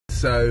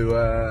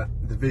So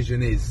the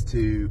vision is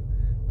to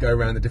go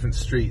around the different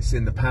streets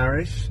in the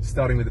parish,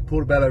 starting with the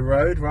Portobello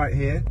Road right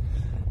here,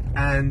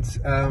 and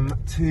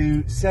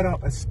to set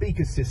up a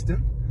speaker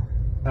system,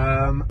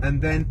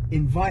 and then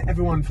invite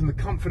everyone from the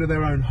comfort of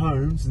their own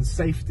homes and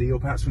safety,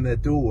 or perhaps from their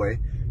doorway,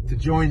 to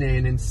join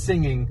in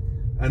singing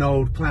an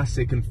old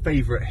classic and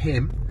favourite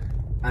hymn,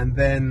 and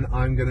then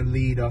I'm going to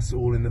lead us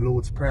all in the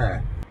Lord's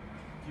Prayer.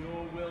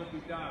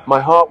 My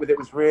heart with it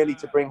was really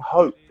to bring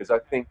hope, because I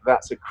think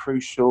that's a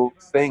crucial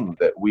thing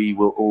that we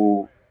will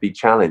all be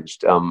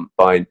challenged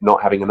by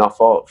not having enough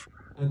of.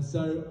 And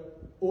so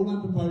all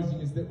I'm proposing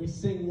is that we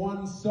sing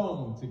one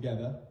song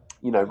together.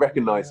 You know,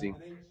 recognising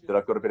that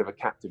I've got a bit of a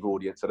captive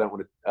audience. I don't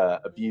want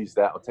to abuse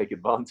that or take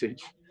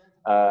advantage.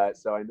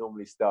 So I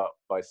normally start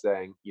by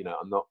saying, you know,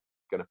 I'm not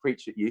going to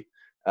preach at you,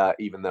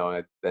 even though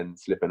I then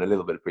slip in a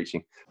little bit of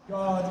preaching.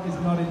 God is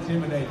not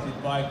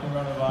intimidated by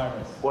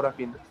coronavirus. What I've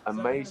been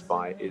amazed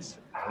by is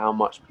how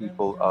much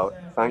people are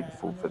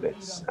thankful for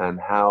this and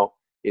how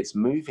it's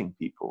moving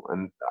people.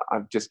 And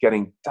I'm just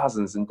getting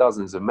dozens and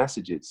dozens of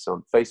messages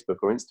on Facebook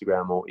or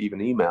Instagram or even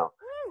email.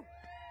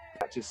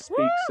 That just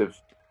speaks of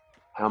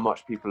how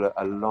much people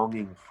are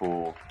longing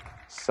for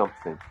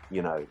something,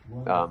 you know,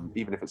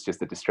 even if it's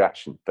just a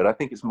distraction. But I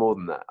think it's more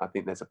than that. I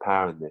think there's a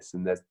power in this,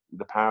 and there's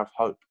the power of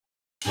hope.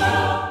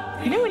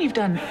 You know when you've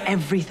done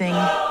everything?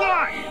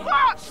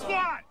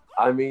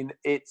 I mean,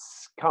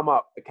 it's come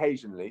up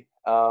occasionally,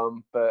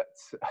 but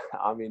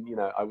I mean, you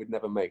know, I would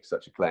never make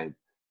such a claim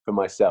for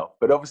myself.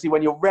 But obviously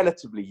when you're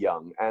relatively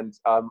young, and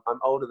I'm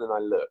older than I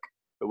look,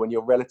 but when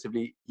you're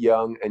relatively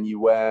young and you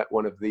wear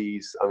one of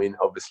these, I mean,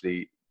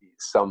 obviously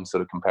some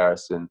sort of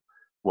comparison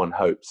one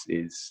hopes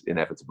is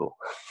inevitable.